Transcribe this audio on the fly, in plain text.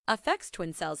Aphex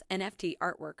Twin sells NFT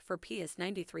artwork for PS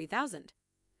 93,000.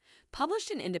 Published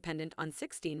in Independent on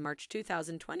 16 March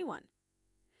 2021.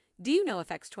 Do you know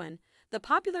Aphex Twin? The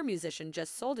popular musician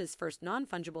just sold his first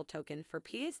non-fungible token for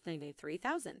PS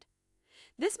 93,000.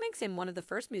 This makes him one of the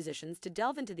first musicians to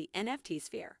delve into the NFT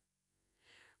sphere.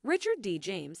 Richard D.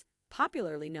 James,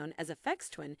 popularly known as Aphex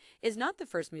Twin, is not the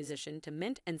first musician to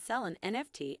mint and sell an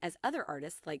NFT, as other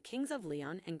artists like Kings of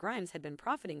Leon and Grimes had been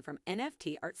profiting from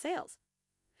NFT art sales.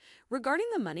 Regarding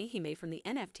the money he made from the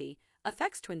NFT,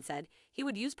 Aphex Twin said he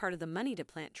would use part of the money to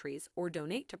plant trees or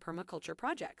donate to permaculture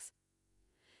projects.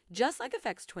 Just like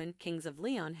Aphex Twin, Kings of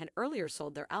Leon had earlier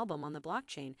sold their album on the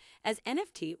blockchain as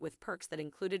NFT with perks that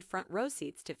included front row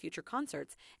seats to future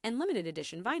concerts and limited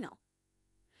edition vinyl.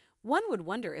 One would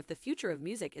wonder if the future of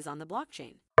music is on the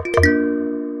blockchain.